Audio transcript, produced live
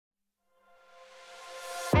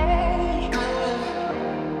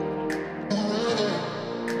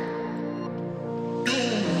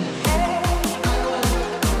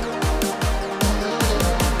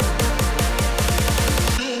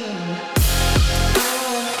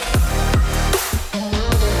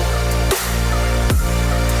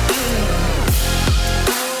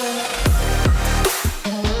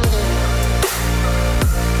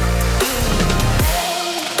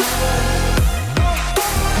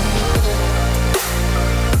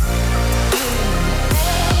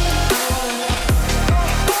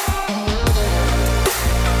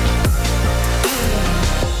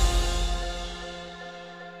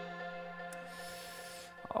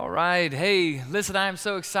right. Hey, listen, I am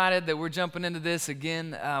so excited that we're jumping into this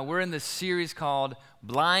again. We're in this series called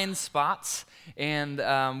Blindspots, and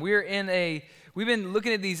we've been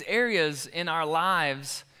looking at these areas in our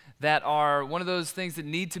lives that are one of those things that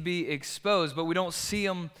need to be exposed, but we don't see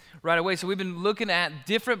them right away. So we've been looking at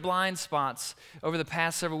different blind spots over the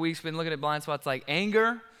past several weeks. We've been looking at blind spots like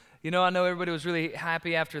anger. I know everybody was really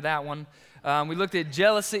happy after that one. We looked at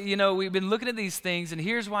jealousy. We've been looking at these things, and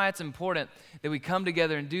here's why it's important that we come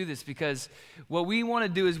together and do this, because what we want to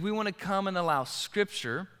do is we want to come and allow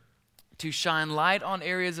Scripture to shine light on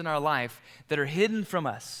areas in our life that are hidden from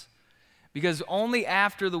us. Because only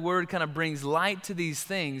after the Word kind of brings light to these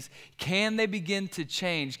things can they begin to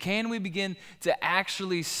change. Can we begin to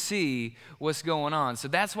actually see what's going on? So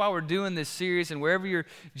that's why we're doing this series, and wherever you're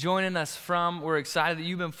joining us from, we're excited that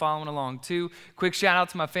you've been following along too. Quick shout out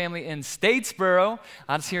to my family in Statesboro.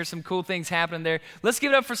 I just hear some cool things happening there. Let's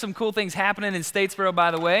give it up for some cool things happening in Statesboro,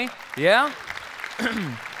 by the way. Yeah?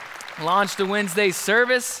 Launched a Wednesday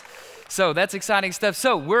service. So that's exciting stuff.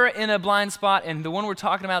 So we're in a blind spot, and the one we're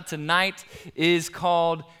talking about tonight is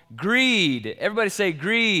called greed. Everybody say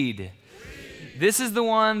greed. Greed. This is the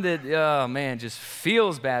one that, just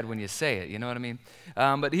feels bad when you say it. You know what I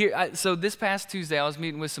mean? So this past Tuesday, I was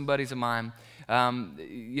meeting with some buddies of mine.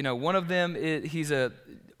 One of them, he's a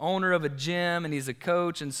owner of a gym, and he's a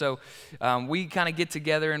coach, and so we kind of get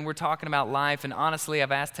together and we're talking about life. And honestly,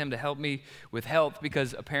 I've asked him to help me with health,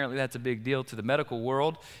 because apparently that's a big deal to the medical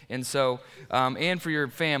world, and so and for your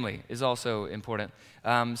family is also important.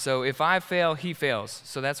 So if I fail, he fails,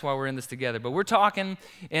 so that's why we're in this together. But we're talking,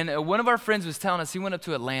 and one of our friends was telling us he went up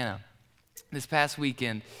to Atlanta this past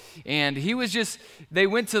weekend, and they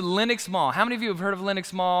went to Lenox Mall. How many of you have heard of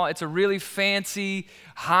Lenox Mall? It's a really fancy,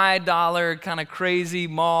 high dollar, kind of crazy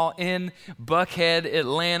mall in Buckhead,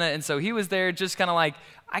 Atlanta. And so he was there just kind of like,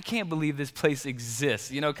 I can't believe this place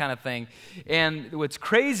exists, kind of thing. And what's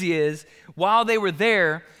crazy is, while they were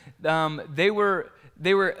there, they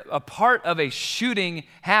were a part of a shooting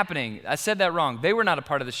happening. I said that wrong. They were not a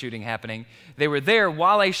part of the shooting happening. They were there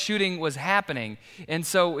while a shooting was happening. And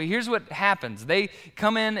so here's what happens. They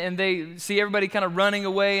come in and they see everybody kind of running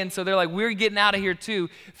away, and so they're like, we're getting out of here too.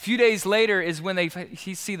 A few days later is when they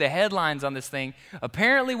see the headlines on this thing.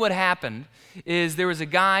 Apparently what happened is there was a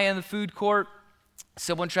guy in the food court.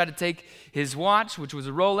 Someone tried to take his watch, which was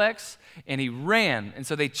a Rolex, and he ran. And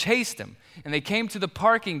so they chased him. And they came to the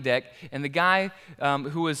parking deck, and the guy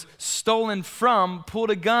who was stolen from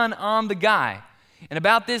pulled a gun on the guy. And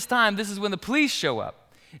about this time, this is when the police show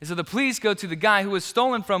up. And so the police go to the guy who was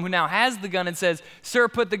stolen from, who now has the gun, and says, "Sir,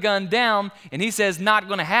 put the gun down." And he says, "Not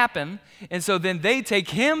going to happen." And so then they take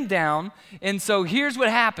him down. And so here's what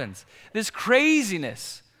happens. This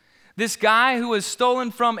craziness. This guy who was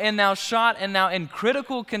stolen from and now shot and now in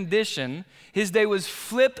critical condition, his day was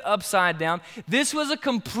flipped upside down. This was a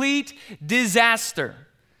complete disaster.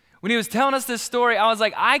 When he was telling us this story, I was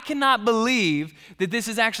like, I cannot believe that this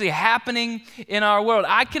is actually happening in our world.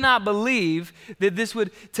 I cannot believe that this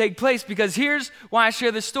would take place, because here's why I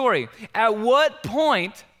share this story. At what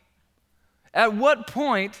point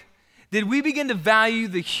did we begin to value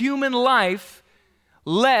the human life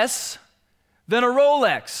less than a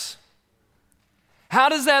Rolex? How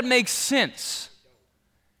does that make sense?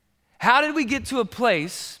 How did we get to a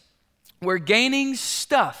place where gaining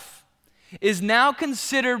stuff is now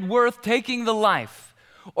considered worth taking the life?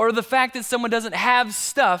 Or the fact that someone doesn't have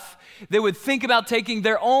stuff, they would think about taking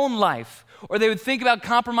their own life, or they would think about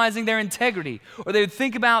compromising their integrity, or they would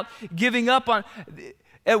think about giving up on.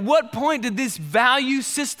 At what point did this value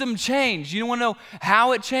system change? You want to know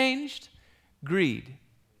how it changed? Greed.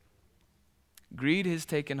 Greed has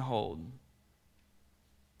taken hold.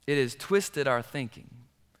 It has twisted our thinking.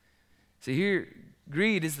 See, here,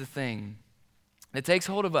 greed is the thing that takes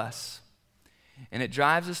hold of us, and it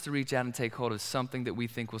drives us to reach out and take hold of something that we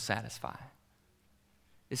think will satisfy.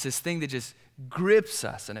 It's this thing that just grips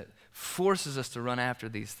us, and it forces us to run after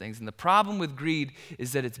these things. And the problem with greed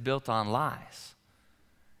is that it's built on lies.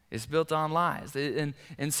 It's built on lies.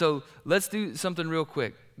 And so let's do something real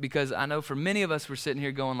quick, because I know for many of us, we're sitting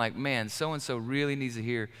here going like, man, so-and-so really needs to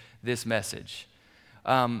hear this message.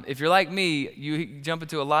 If you're like me, you jump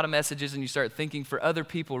into a lot of messages and you start thinking for other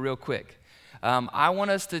people real quick. I want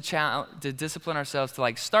us to discipline ourselves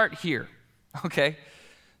to start here, okay?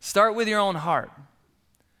 Start with your own heart.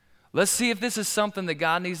 Let's see if this is something that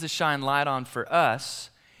God needs to shine light on for us,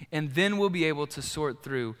 and then we'll be able to sort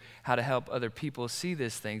through how to help other people see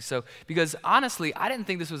this thing. So, because honestly, I didn't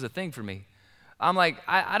think this was a thing for me. I'm like,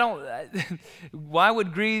 I don't, why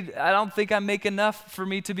would greed, I don't think I make enough for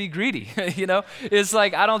me to be greedy, you know? It's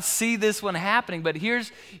like, I don't see this one happening, but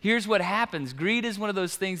here's what happens. Greed is one of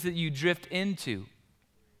those things that you drift into.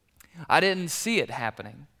 I didn't see it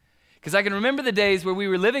happening. Because I can remember the days where we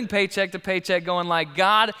were living paycheck to paycheck going like,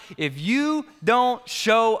 God, if you don't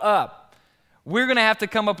show up, we're going to have to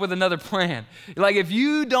come up with another plan. Like if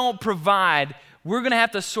you don't provide, we're going to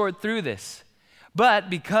have to sort through this. But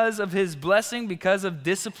because of his blessing, because of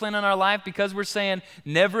discipline in our life, because we're saying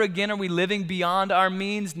never again are we living beyond our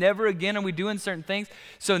means, never again are we doing certain things.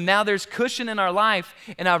 So now there's cushion in our life,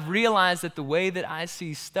 and I've realized that the way that I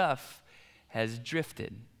see stuff has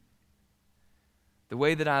drifted. The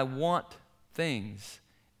way that I want things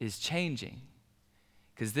is changing.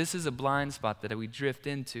 Because this is a blind spot that we drift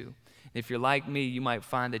into. If you're like me, you might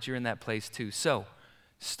find that you're in that place too. So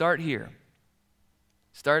start here.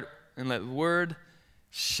 Start and let the word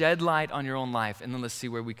shed light on your own life, and then let's see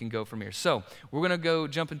where we can go from here. So we're going to go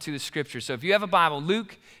jump into the scripture. So if you have a Bible,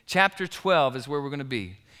 Luke chapter 12 is where we're going to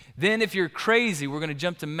be. Then if you're crazy, we're going to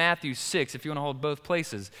jump to Matthew 6. If you want to hold both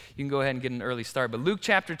places, you can go ahead and get an early start. But Luke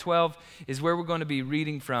chapter 12 is where we're going to be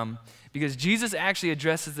reading from, because Jesus actually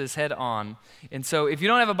addresses this head on. And so if you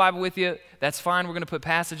don't have a Bible with you, that's fine. We're going to put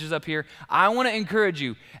passages up here. I want to encourage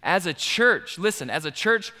you, as a church, listen, as a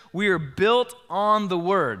church, we are built on the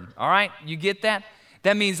Word. All right? You get that?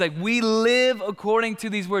 That means like we live according to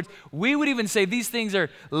these words. We would even say these things are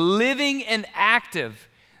living and active.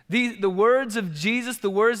 The words of Jesus, the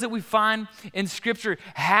words that we find in Scripture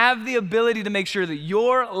have the ability to make sure that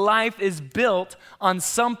your life is built on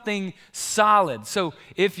something solid. So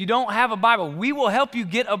if you don't have a Bible, we will help you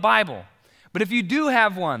get a Bible. But if you do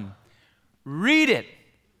have one, read it.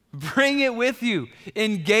 Bring it with you.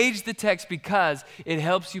 Engage the text because it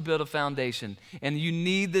helps you build a foundation. And you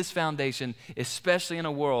need this foundation, especially in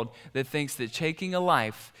a world that thinks that taking a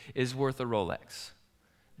life is worth a Rolex.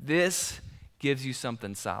 This gives you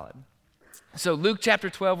something solid. So Luke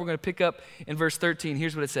chapter 12, we're going to pick up in verse 13.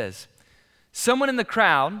 Here's what it says. Someone in the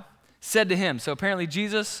crowd said to him, so apparently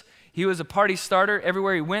Jesus, he was a party starter.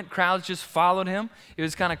 Everywhere he went, crowds just followed him. It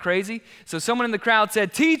was kind of crazy. So someone in the crowd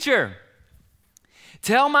said, "Teacher,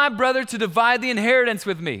 tell my brother to divide the inheritance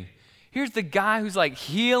with me." Here's the guy who's like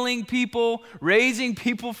healing people, raising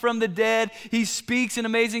people from the dead. He speaks and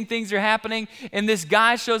amazing things are happening. And this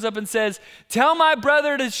guy shows up and says, "Tell my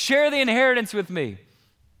brother to share the inheritance with me."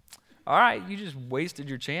 All right, you just wasted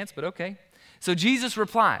your chance, but okay. So Jesus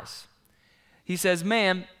replies. He says,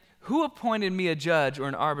 "Man, who appointed me a judge or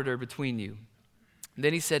an arbiter between you?" And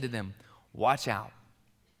then he said to them, "Watch out.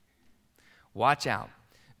 Watch out.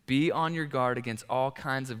 Be on your guard against all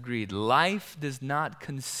kinds of greed. Life does not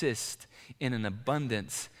consist in an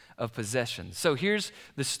abundance of possessions." So here's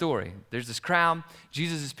the story. There's this crowd.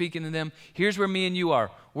 Jesus is speaking to them. Here's where me and you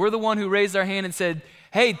are. We're the one who raised our hand and said,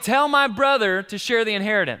 "Hey, tell my brother to share the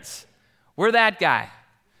inheritance." We're that guy.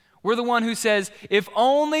 We're the one who says, if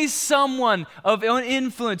only someone of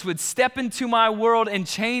influence would step into my world and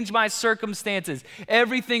change my circumstances,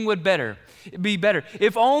 everything would be better.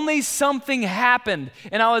 If only something happened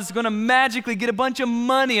and I was going to magically get a bunch of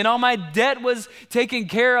money and all my debt was taken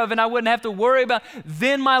care of and I wouldn't have to worry about,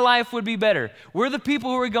 then my life would be better. We're the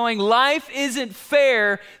people who are going, life isn't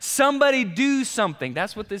fair, somebody do something.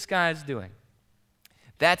 That's what this guy is doing.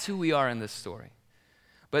 That's who we are in this story.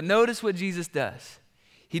 But notice what Jesus does.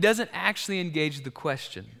 He doesn't actually engage the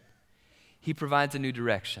question. He provides a new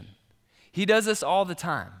direction. He does this all the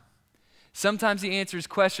time. Sometimes he answers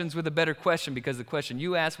questions with a better question because the question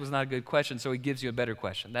you asked was not a good question, so he gives you a better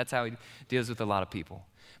question. That's how he deals with a lot of people.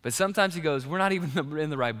 But sometimes he goes, we're not even in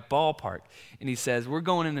the right ballpark. And he says, we're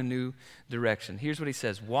going in a new direction. Here's what he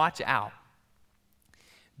says, watch out.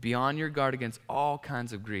 Be on your guard against all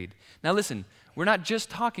kinds of greed. Now listen, we're not just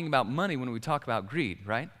talking about money when we talk about greed,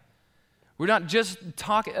 right? We're not just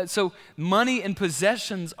talking, so money and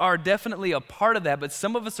possessions are definitely a part of that, but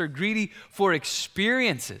some of us are greedy for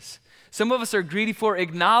experiences. Some of us are greedy for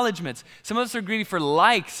acknowledgments. Some of us are greedy for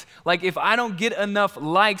likes. Like if I don't get enough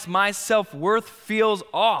likes, my self-worth feels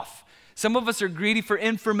off. Some of us are greedy for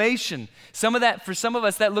information. For some of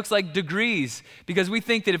us, that looks like degrees because we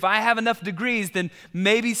think that if I have enough degrees, then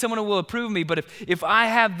maybe someone will approve me. But if I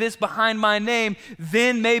have this behind my name,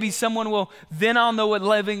 then maybe then I'll know what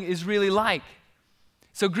living is really like.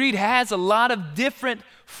 So greed has a lot of different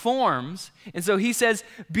forms. And so he says,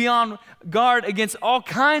 be on guard against all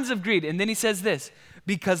kinds of greed. And then he says this,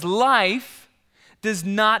 because life does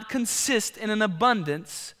not consist in an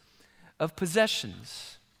abundance of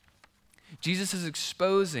possessions. Jesus is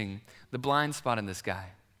exposing the blind spot in this guy.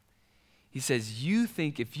 He says, you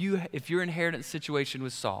think if your inheritance situation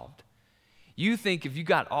was solved, You think if you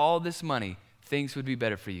got all this money, things would be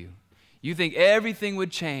better for you. You think everything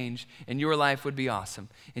would change and your life would be awesome.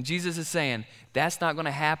 And Jesus is saying, that's not going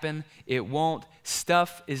to happen. It won't.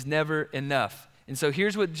 Stuff is never enough. And so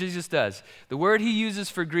here's what Jesus does. The word he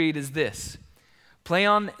uses for greed is this.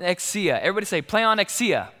 Pleonexia. Everybody say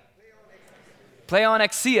pleonexia.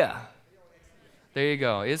 Pleonexia. There you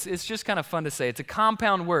go. It's just kind of fun to say. It's a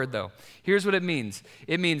compound word, though. Here's what it means.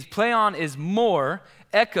 It means pleon is more,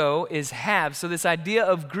 echo is have. So this idea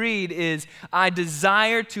of greed is I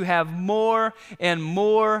desire to have more and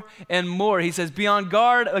more and more. He says, be on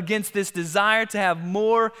guard against this desire to have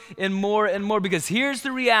more and more and more. Because here's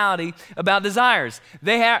the reality about desires.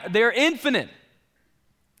 They're infinite.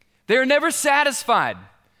 They're never satisfied,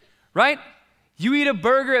 right? You eat a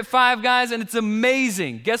burger at Five Guys and it's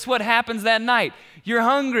amazing. Guess what happens that night? You're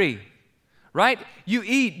hungry, right? You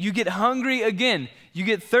eat, you get hungry again. You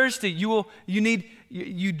get thirsty. You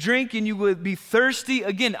drink and you will be thirsty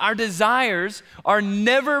again. Our desires are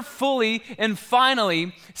never fully and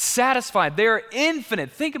finally satisfied. They are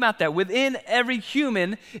infinite. Think about that. Within every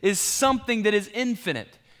human is something that is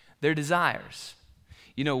infinite. Their desires.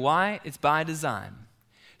 You know why? It's by design.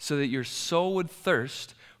 So that your soul would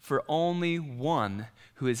thirst for only one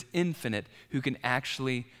who is infinite, who can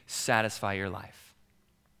actually satisfy your life.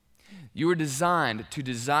 You were designed to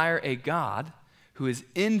desire a God who is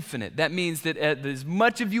infinite. That means that as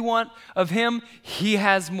much as you want of him, he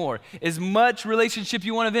has more. As much relationship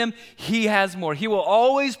you want of him, he has more. He will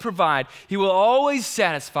always provide. He will always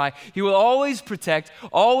satisfy. He will always protect,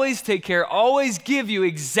 always take care, always give you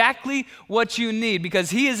exactly what you need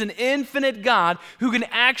because he is an infinite God who can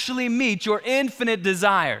actually meet your infinite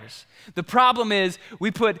desires. The problem is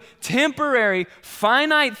we put temporary,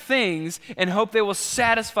 finite things and hope they will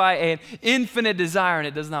satisfy an infinite desire, and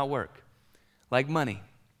it does not work. Like money.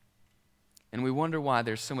 And we wonder why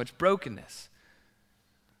there's so much brokenness.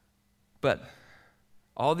 But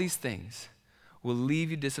all these things will leave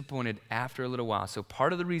you disappointed after a little while. So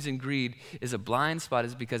part of the reason greed is a blind spot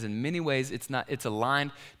is because in many ways it's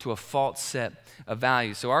aligned to a false set of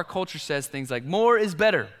values. So our culture says things like more is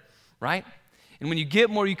better, right? And when you get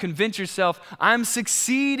more, you convince yourself, I'm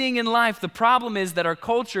succeeding in life. The problem is that our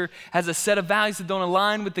culture has a set of values that don't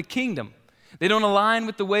align with the kingdom. They don't align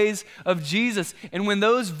with the ways of Jesus. And when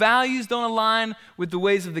those values don't align with the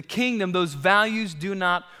ways of the kingdom, those values do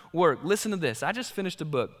not work. Listen to this. I just finished a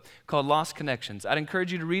book called Lost Connections. I'd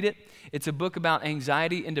encourage you to read it. It's a book about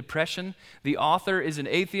anxiety and depression. The author is an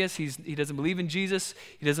atheist. He doesn't believe in Jesus.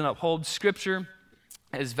 He doesn't uphold Scripture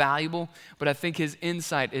as valuable, but I think his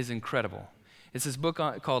insight is incredible. It's this book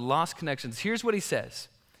called Lost Connections. Here's what he says.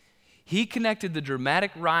 He connected the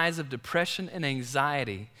dramatic rise of depression and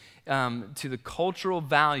anxiety to the cultural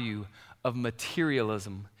value of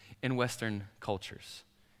materialism in Western cultures.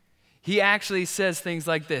 He actually says things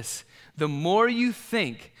like this. The more you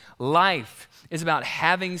think life is about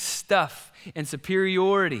having stuff and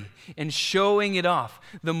superiority and showing it off,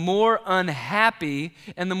 the more unhappy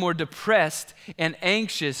and the more depressed and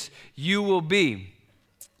anxious you will be.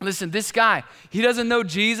 Listen, this guy, he doesn't know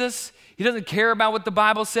Jesus. He doesn't care about what the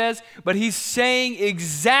Bible says, but he's saying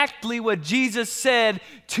exactly what Jesus said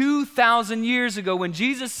 2,000 years ago when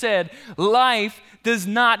Jesus said, life does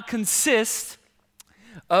not consist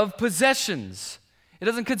of possessions. It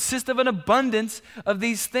doesn't consist of an abundance of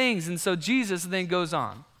these things. And so Jesus then goes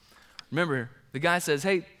on. Remember, the guy says,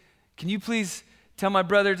 hey, can you please tell my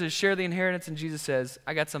brother to share the inheritance? And Jesus says,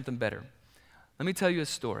 I got something better. Let me tell you a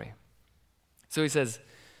story. So he says,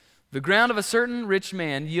 the ground of a certain rich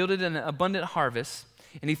man yielded an abundant harvest,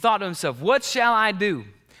 and he thought to himself, what shall I do?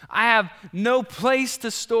 I have no place to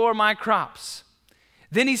store my crops.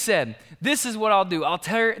 Then he said, this is what I'll do. I'll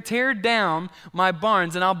tear down my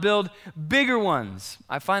barns and I'll build bigger ones.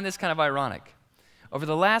 I find this kind of ironic. Over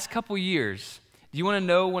the last couple years, do you want to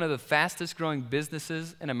know one of the fastest growing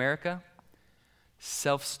businesses in America?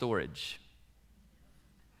 Self-storage.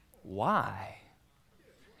 Why?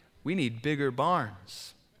 We need bigger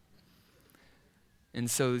barns. And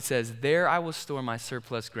so it says, there I will store my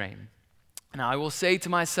surplus grain. And I will say to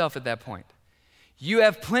myself at that point, you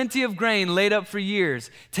have plenty of grain laid up for years.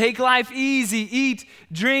 Take life easy, eat,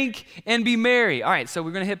 drink, and be merry. All right, so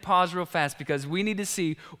we're going to hit pause real fast because we need to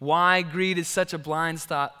see why greed is such a blind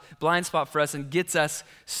spot for us and gets us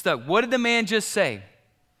stuck. What did the man just say?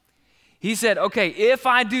 He said, okay, if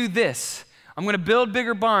I do this, I'm going to build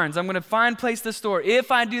bigger barns. I'm going to find place to store.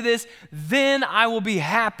 If I do this, then I will be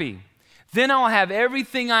happy. Then I'll have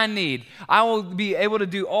everything I need. I will be able to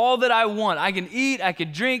do all that I want. I can eat, I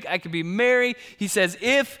can drink, I can be merry. He says,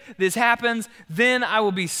 if this happens, then I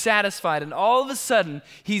will be satisfied. And all of a sudden,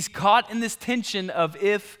 he's caught in this tension of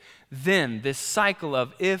if, then, this cycle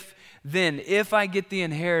of if, then. If I get the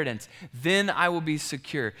inheritance, then I will be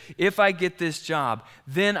secure. If I get this job,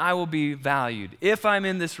 then I will be valued. If I'm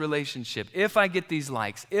in this relationship, if I get these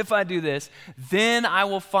likes, if I do this, then I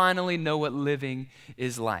will finally know what living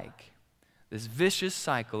is like. This vicious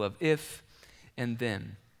cycle of if and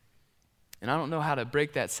then. And I don't know how to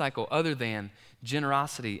break that cycle other than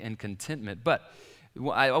generosity and contentment. But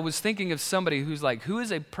I was thinking of somebody who's like, who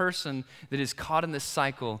is a person that is caught in this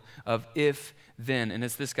cycle of if, then? And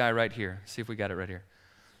it's this guy right here. See if we got it right here.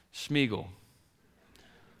 Schmiegel.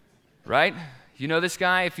 Right? You know this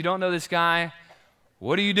guy? If you don't know this guy,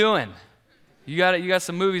 what are you doing? You got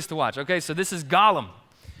some movies to watch. Okay, so this is Gollum,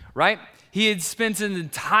 right? He had spent his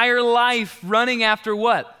entire life running after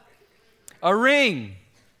what? A ring.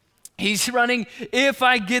 He's running, if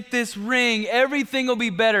I get this ring, everything will be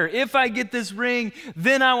better. If I get this ring,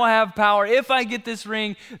 then I will have power. If I get this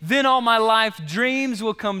ring, then all my life dreams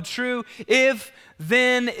will come true. If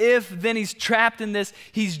then, he's trapped in this.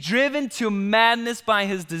 He's driven to madness by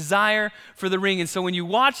his desire for the ring. And so when you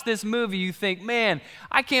watch this movie, you think, man,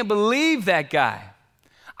 I can't believe that guy.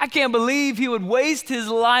 I can't believe he would waste his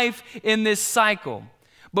life in this cycle.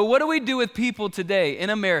 But what do we do with people today in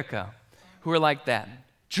America who are like that?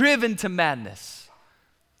 Driven to madness.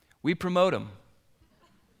 We promote them.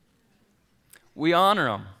 We honor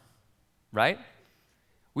them, right?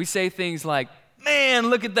 We say things like, man,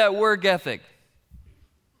 look at that work ethic.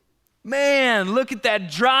 Man, look at that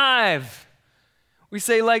drive. We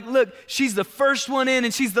say like, look, she's the first one in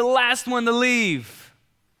and she's the last one to leave.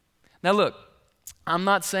 Now look, I'm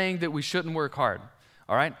not saying that we shouldn't work hard.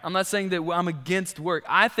 All right? I'm not saying that I'm against work.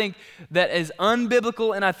 I think that is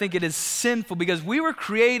unbiblical and I think it is sinful because we were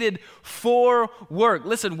created for work.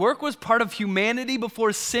 Listen, work was part of humanity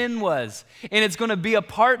before sin was. And it's going to be a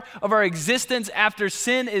part of our existence after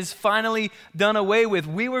sin is finally done away with.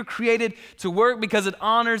 We were created to work because it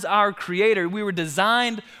honors our Creator. We were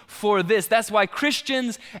designed for this. That's why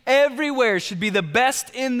Christians everywhere should be the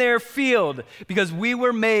best in their field because we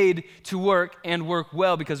were made to work and work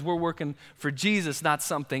well because we're working for Jesus, not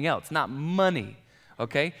something else, not money,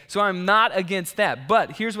 okay? So I'm not against that,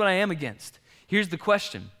 but here's what I am against. Here's the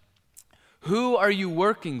question. Who are you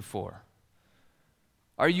working for?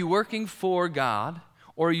 Are you working for God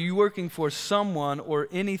or are you working for someone or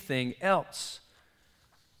anything else?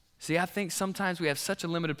 See, I think sometimes we have such a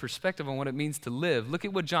limited perspective on what it means to live. Look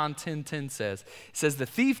at what John 10:10 says. It says, the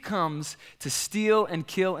thief comes to steal and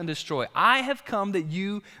kill and destroy. I have come that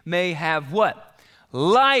you may have what?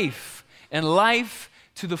 Life, and life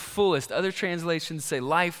to the fullest. Other translations say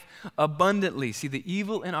life abundantly. See, the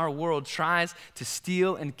evil in our world tries to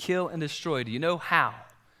steal and kill and destroy. Do you know how?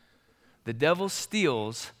 The devil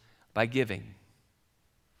steals by giving.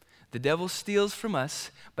 The devil steals from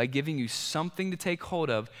us by giving you something to take hold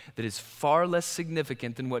of that is far less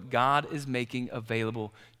significant than what God is making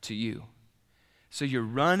available to you. So you're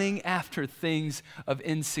running after things of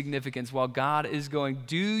insignificance while God is going,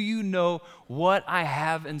 do you know what I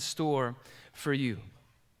have in store for you?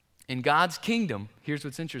 In God's kingdom, here's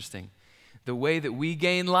what's interesting. The way that we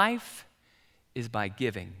gain life is by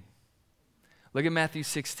giving. Look at Matthew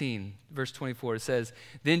 16, verse 24. It says,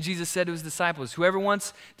 then Jesus said to his disciples, whoever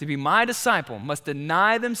wants to be my disciple must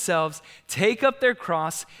deny themselves, take up their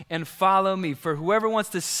cross, and follow me. For whoever wants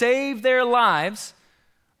to save their lives,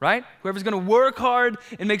 right? Whoever's going to work hard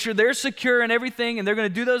and make sure they're secure in everything and they're going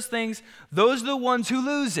to do those things, those are the ones who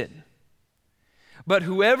lose it. But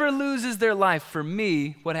whoever loses their life for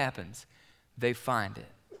me, what happens? They find it.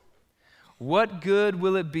 What good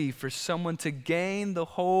will it be for someone to gain the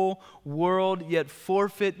whole world yet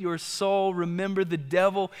forfeit your soul? Remember, the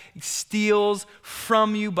devil steals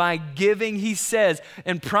from you by giving. He says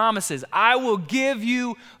and promises, I will give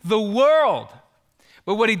you the world.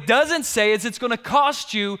 But what he doesn't say is it's going to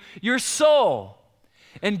cost you your soul.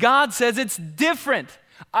 And God says it's different.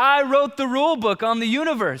 I wrote the rule book on the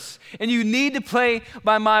universe, and you need to play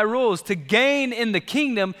by my rules. To gain in the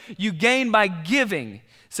kingdom, you gain by giving.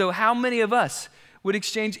 So how many of us would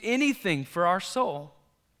exchange anything for our soul?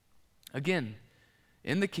 Again,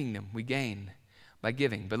 in the kingdom, we gain by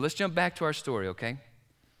giving. But let's jump back to our story, okay?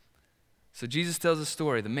 So Jesus tells a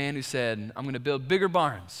story, the man who said, I'm going to build bigger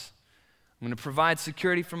barns. I'm going to provide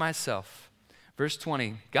security for myself. Verse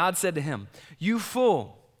 20, God said to him, you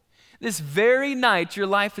fool, this very night your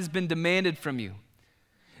life has been demanded from you.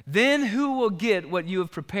 Then who will get what you have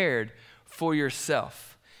prepared for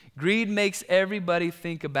yourself? Greed makes everybody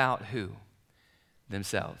think about who?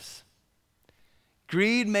 Themselves.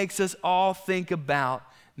 Greed makes us all think about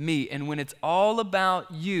me. And when it's all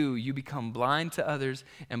about you, you become blind to others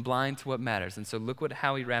and blind to what matters. And so look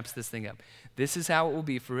how he wraps this thing up. This is how it will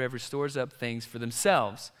be for whoever stores up things for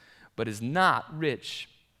themselves, but is not rich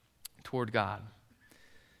toward God.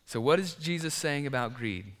 So what is Jesus saying about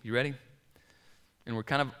greed? You ready? And we're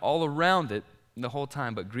kind of all around it the whole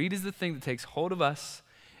time, but greed is the thing that takes hold of us,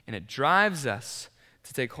 and it drives us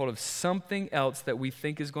to take hold of something else that we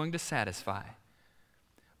think is going to satisfy.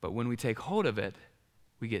 But when we take hold of it,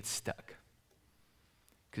 we get stuck.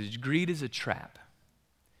 Because greed is a trap.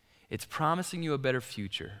 It's promising you a better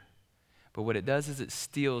future, but what it does is it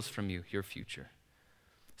steals from you your future.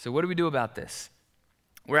 So what do we do about this?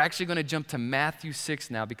 We're actually going to jump to Matthew 6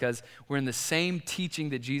 now because we're in the same teaching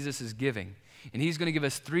that Jesus is giving. And he's going to give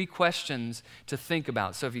us 3 questions to think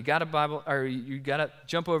about. So if you got a Bible, or you got to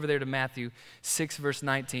jump over there to Matthew 6, verse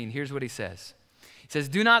 19. Here's what he says. He says,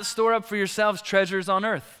 do not store up for yourselves treasures on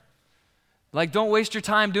earth. Like, don't waste your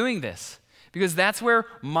time doing this, because that's where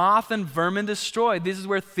moth and vermin destroy. This is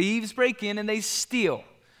where thieves break in and they steal.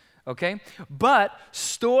 Okay? But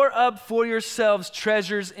store up for yourselves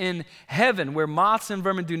treasures in heaven, where moths and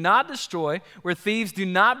vermin do not destroy, where thieves do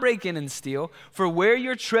not break in and steal. For where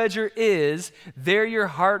your treasure is, there your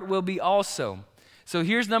heart will be also. So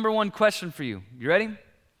here's number 1 question for you. You ready?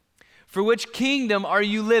 For which kingdom are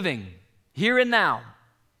you living? Here and now.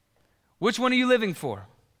 Which one are you living for?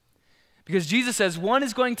 Because Jesus says one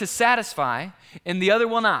is going to satisfy and the other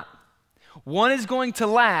will not. One is going to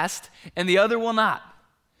last and the other will not.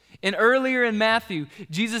 And earlier in Matthew,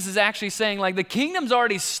 Jesus is actually saying, like, the kingdom's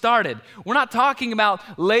already started. We're not talking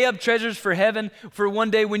about lay up treasures for heaven for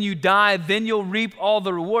one day when you die, then you'll reap all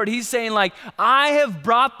the reward. He's saying, like, I have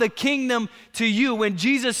brought the kingdom to you. When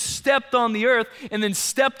Jesus stepped on the earth and then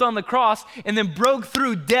stepped on the cross and then broke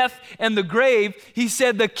through death and the grave, he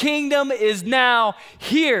said, the kingdom is now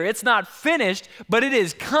here. It's not finished, but it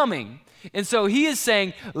is coming. And so he is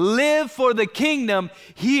saying, live for the kingdom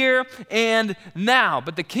here and now.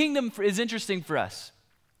 But the kingdom is interesting for us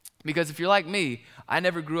because if you're like me, I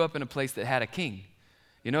never grew up in a place that had a king.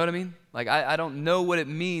 You know what I mean? Like, I don't know what it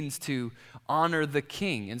means to honor the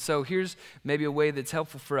king. And so here's maybe a way that's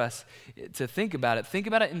helpful for us to think about it. Think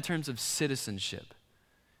about it in terms of citizenship.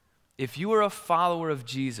 If you are a follower of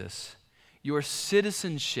Jesus, your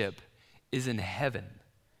citizenship is in heaven.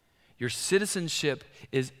 Your citizenship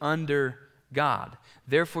is under God.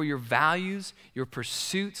 Therefore, your values, your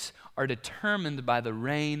pursuits are determined by the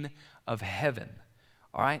reign of heaven.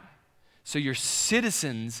 All right? So you're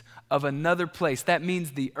citizens of another place. That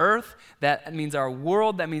means the earth, that means our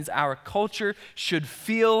world, that means our culture should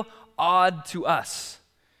feel odd to us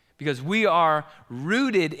because we are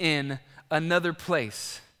rooted in another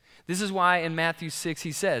place. This is why in Matthew 6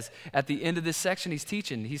 he says, at the end of this section he's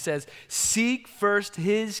teaching, he says, seek first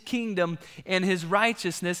his kingdom and his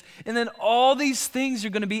righteousness, and then all these things are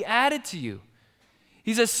going to be added to you.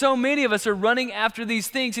 He says so many of us are running after these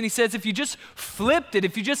things, and he says if you just flipped it,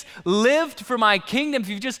 if you just lived for my kingdom, if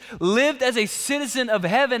you just lived as a citizen of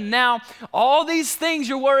heaven now, all these things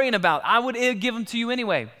you're worrying about, I would give them to you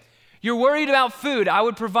anyway. You're worried about food, I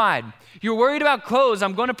would provide. You're worried about clothes,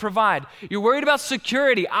 I'm going to provide. You're worried about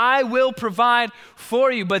security, I will provide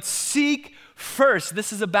for you. But seek first.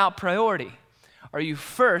 This is about priority. Are you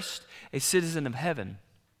first a citizen of heaven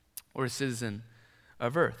or a citizen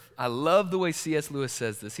of earth? I love the way C.S. Lewis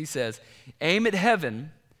says this. He says, aim at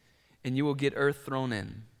heaven and you will get earth thrown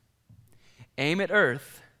in. Aim at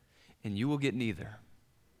earth and you will get neither.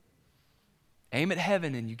 Aim at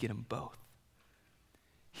heaven and you get them both.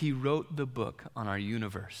 He wrote the book on our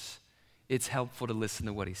universe. It's helpful to listen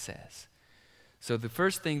to what he says. So the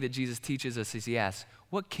first thing that Jesus teaches us is he asks,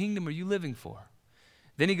 what kingdom are you living for?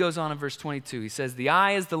 Then he goes on in verse 22. He says, the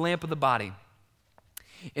eye is the lamp of the body.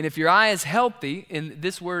 And if your eye is healthy, and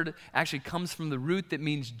this word actually comes from the root that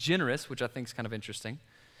means generous, which I think is kind of interesting.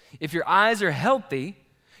 If your eyes are healthy,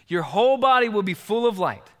 your whole body will be full of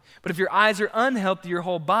light. But if your eyes are unhealthy, your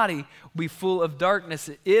whole body will be full of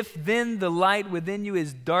darkness. If then the light within you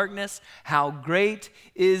is darkness, how great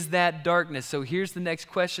is that darkness? So here's the next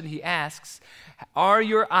question he asks. Are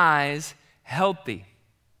your eyes healthy?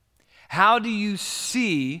 How do you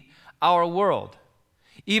see our world?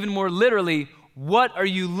 Even more literally, what are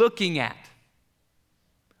you looking at?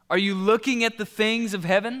 Are you looking at the things of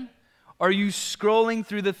heaven? Are you scrolling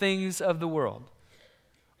through the things of the world?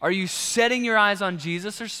 Are you setting your eyes on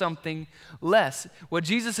Jesus or something less? What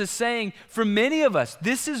Jesus is saying, for many of us,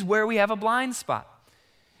 this is where we have a blind spot.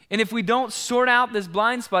 And if we don't sort out this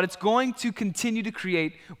blind spot, it's going to continue to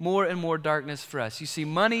create more and more darkness for us. You see,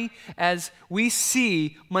 we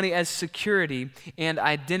see money as security and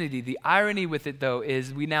identity. The irony with it, though,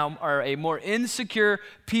 is we now are a more insecure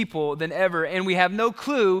people than ever, and we have no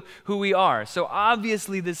clue who we are. So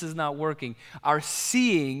obviously this is not working. Our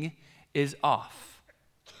seeing is off,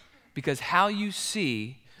 because how you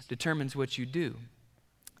see determines what you do.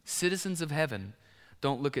 Citizens of heaven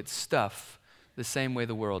don't look at stuff the same way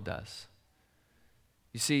the world does.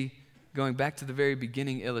 You see, going back to the very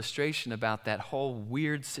beginning illustration about that whole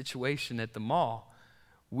weird situation at the mall,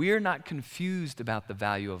 we're not confused about the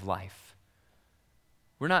value of life.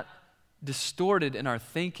 We're not distorted in our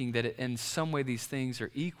thinking that in some way these things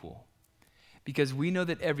are equal, because we know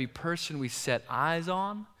that every person we set eyes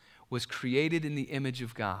on was created in the image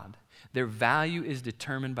of God. Their value is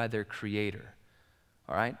determined by their Creator.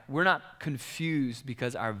 All right? We're not confused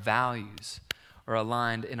because our values are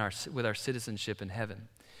aligned with our citizenship in heaven.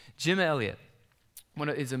 Jim Elliot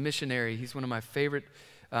is a missionary. He's one of my favorite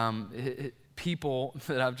people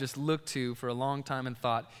that I've just looked to for a long time and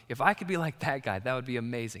thought, if I could be like that guy, that would be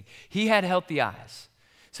amazing. He had healthy eyes.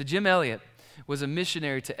 So Jim Elliot was a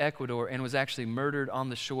missionary to Ecuador and was actually murdered on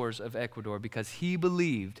the shores of Ecuador because he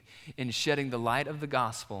believed in shedding the light of the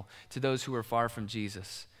gospel to those who were far from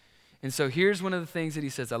Jesus. And so here's one of the things that he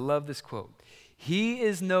says. I love this quote. He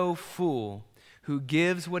is no fool who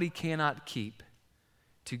gives what he cannot keep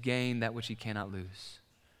to gain that which he cannot lose.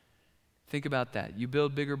 Think about that. You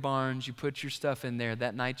build bigger barns, you put your stuff in there,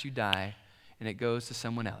 that night you die, and it goes to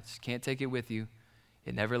someone else. You can't take it with you.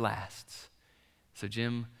 It never lasts. So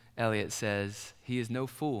Jim Elliot says, he is no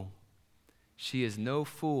fool. She is no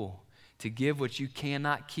fool to give what you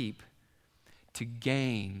cannot keep to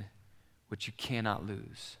gain what you cannot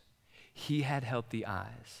lose. He had healthy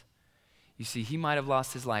eyes. You see, he might have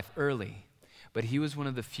lost his life early, but he was one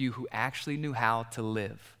of the few who actually knew how to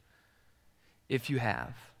live, if you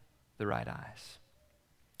have the right eyes.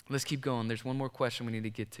 Let's keep going. There's one more question we need to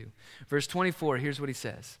get to. Verse 24, here's what he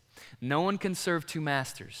says. No one can serve two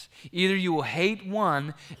masters. Either you will hate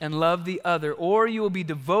one and love the other, or you will be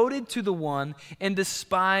devoted to the one and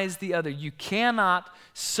despise the other. You cannot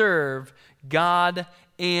serve God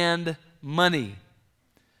and money.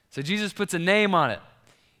 So Jesus puts a name on it.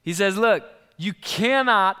 He says, look, you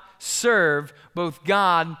cannot serve both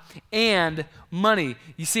God and money.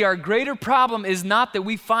 You see, our greater problem is not that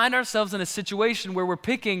we find ourselves in a situation where we're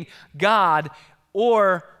picking God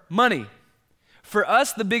or money. For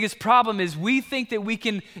us, the biggest problem is we think that we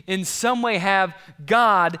can in some way have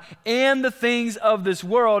God and the things of this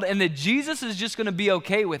world, and that Jesus is just going to be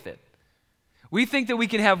okay with it. We think that we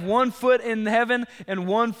can have one foot in heaven and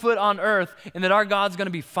one foot on earth, and that our God's going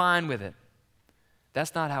to be fine with it.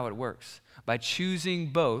 That's not how it works. By choosing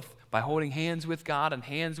both, by holding hands with God and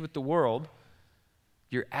hands with the world,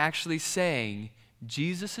 you're actually saying,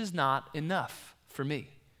 Jesus is not enough for me.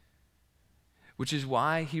 Which is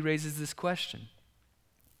why he raises this question.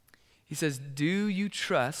 He says, do you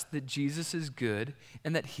trust that Jesus is good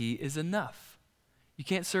and that he is enough? You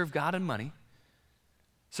can't serve God and money.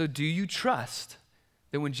 So do you trust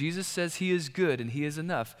that when Jesus says he is good and he is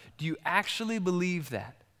enough, do you actually believe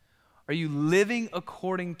that? Are you living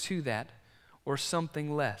according to that or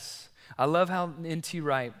something less? I love how N.T.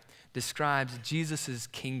 Wright describes Jesus'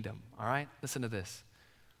 kingdom, all right? Listen to this.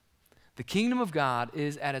 The kingdom of God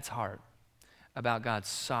is at its heart about God's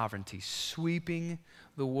sovereignty, sweeping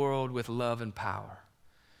the world with love and power.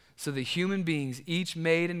 So the human beings, each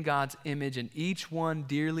made in God's image and each one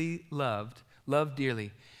dearly loved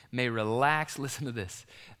dearly, may relax, listen to this,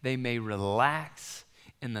 they may relax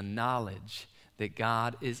in the knowledge that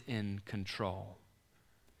God is in control.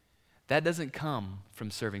 That doesn't come from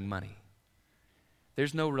serving money.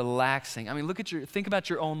 There's no relaxing. I mean, think about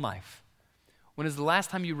your own life. When is the last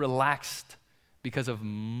time you relaxed because of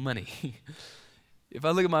money? If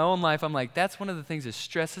I look at my own life, I'm like, that's one of the things that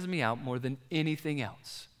stresses me out more than anything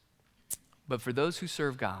else. But for those who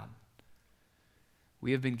serve God,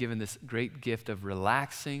 we have been given this great gift of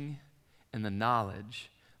relaxing in the knowledge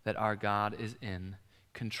that our God is in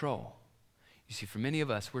control. You see, for many of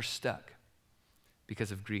us, we're stuck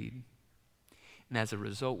because of greed. And as a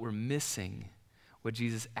result, we're missing what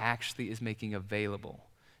Jesus actually is making available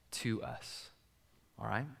to us. All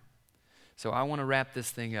right? So I want to wrap this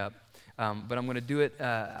thing up, but I'm going to do it.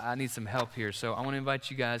 I need some help here. So I want to invite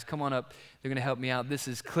you guys, come on up. They're going to help me out. This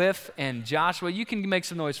is Cliff and Joshua. You can make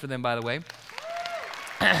some noise for them, by the way.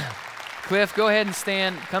 Cliff, go ahead and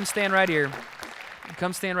stand. Come stand right here.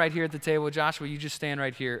 Come stand right here at the table. Joshua, you just stand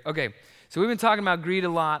right here. Okay, so we've been talking about greed a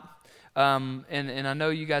lot, and I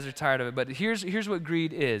know you guys are tired of it, but here's what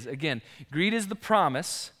greed is. Again, greed is the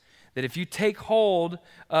promise that if you take hold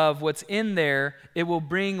of what's in there, it will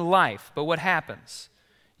bring life. But what happens?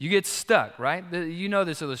 You get stuck, right? You know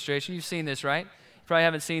this illustration. You've seen this, right? You probably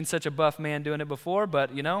haven't seen such a buff man doing it before,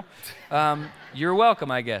 but you're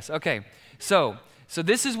welcome, I guess. Okay, so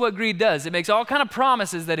this is what greed does. It makes all kind of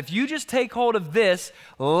promises that if you just take hold of this,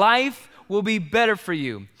 life will be better for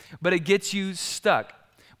you, but it gets you stuck.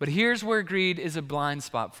 But here's where greed is a blind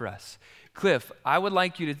spot for us. Cliff, I would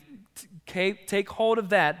like you to take hold of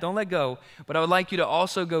that, don't let go, but I would like you to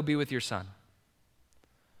also go be with your son.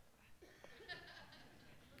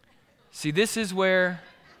 See, this is where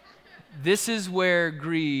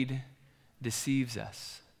greed deceives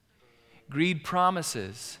us. Greed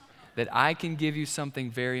promises that I can give you something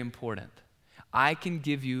very important. I can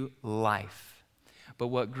give you life. But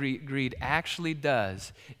what greed actually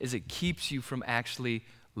does is it keeps you from actually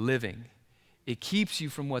living. It keeps you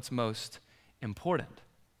from what's most important.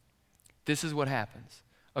 This is what happens.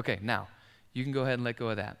 Okay, now, you can go ahead and let go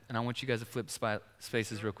of that. And I want you guys to flip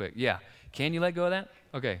spaces real quick. Yeah, can you let go of that?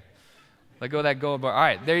 Okay. Let go of that gold bar. All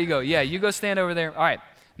right, there you go. Yeah, you go stand over there. All right,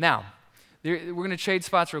 now, we're going to trade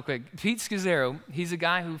spots real quick. Pete Scazzaro, he's a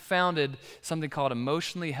guy who founded something called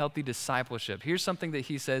Emotionally Healthy Discipleship. Here's something that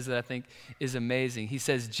he says that I think is amazing. He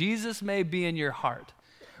says, Jesus may be in your heart,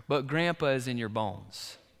 but grandpa is in your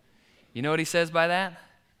bones. You know what he says by that?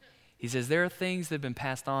 He says, there are things that have been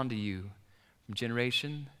passed on to you from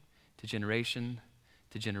generation to generation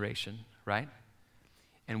to generation, right?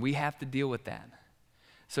 And we have to deal with that.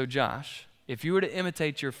 So Josh, if you were to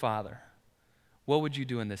imitate your father, what would you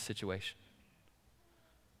do in this situation?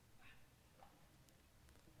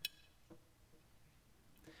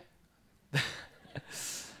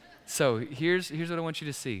 So here's what I want you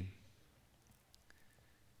to see.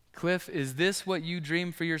 Cliff, is this what you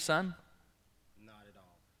dream for your son? Not at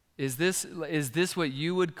all. Is this what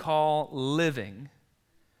you would call living?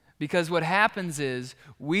 Because what happens is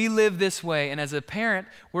we live this way, and as a parent,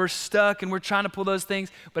 we're stuck and we're trying to pull those things.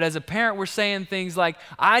 But as a parent, we're saying things like,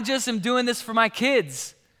 I just am doing this for my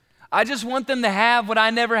kids. I just want them to have what I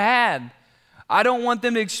never had. I don't want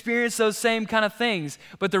them to experience those same kind of things.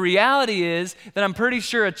 But the reality is that I'm pretty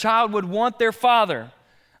sure a child would want their father.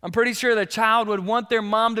 I'm pretty sure the child would want their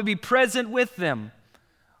mom to be present with them.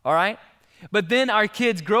 All right? But then our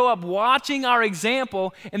kids grow up watching our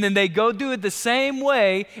example, and then they go do it the same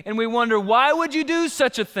way, and we wonder, why would you do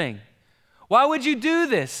such a thing? Why would you do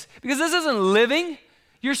this? Because this isn't living.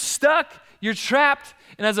 You're stuck. You're trapped.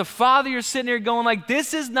 And as a father, you're sitting here going like,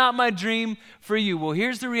 this is not my dream for you. Well,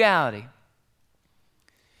 here's the reality.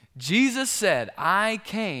 Jesus said, I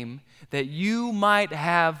came that you might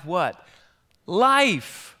have what?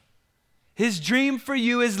 Life. His dream for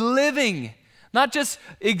you is living. Not just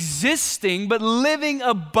existing, but living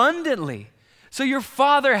abundantly. So your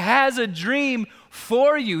father has a dream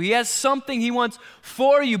for you. He has something he wants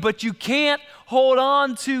for you, but you can't hold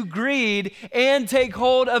on to greed and take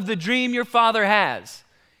hold of the dream your father has.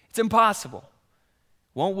 It's impossible.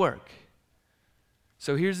 Won't work.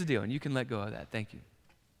 So here's the deal, and you can let go of that. Thank you.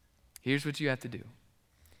 Here's what you have to do.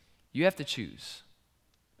 You have to choose.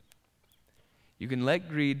 You can let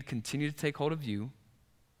greed continue to take hold of you,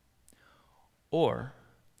 or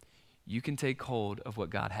you can take hold of what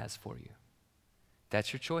God has for you.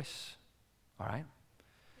 That's your choice, all right?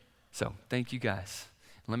 So thank you guys.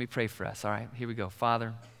 Let me pray for us, all right? Here we go.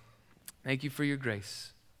 Father, thank you for your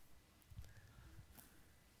grace.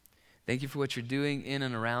 Thank you for what you're doing in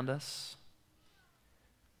and around us.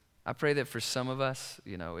 I pray that for some of us,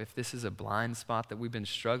 if this is a blind spot that we've been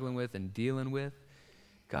struggling with and dealing with,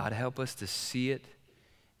 God, help us to see it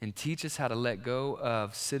and teach us how to let go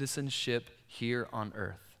of citizenship here on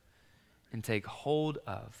earth and take hold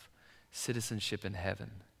of citizenship in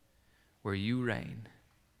heaven, where you reign,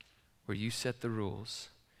 where you set the rules,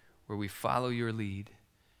 where we follow your lead,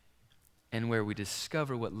 and where we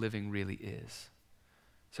discover what living really is.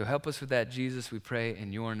 So help us with that, Jesus, we pray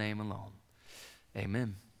in your name alone.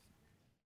 Amen.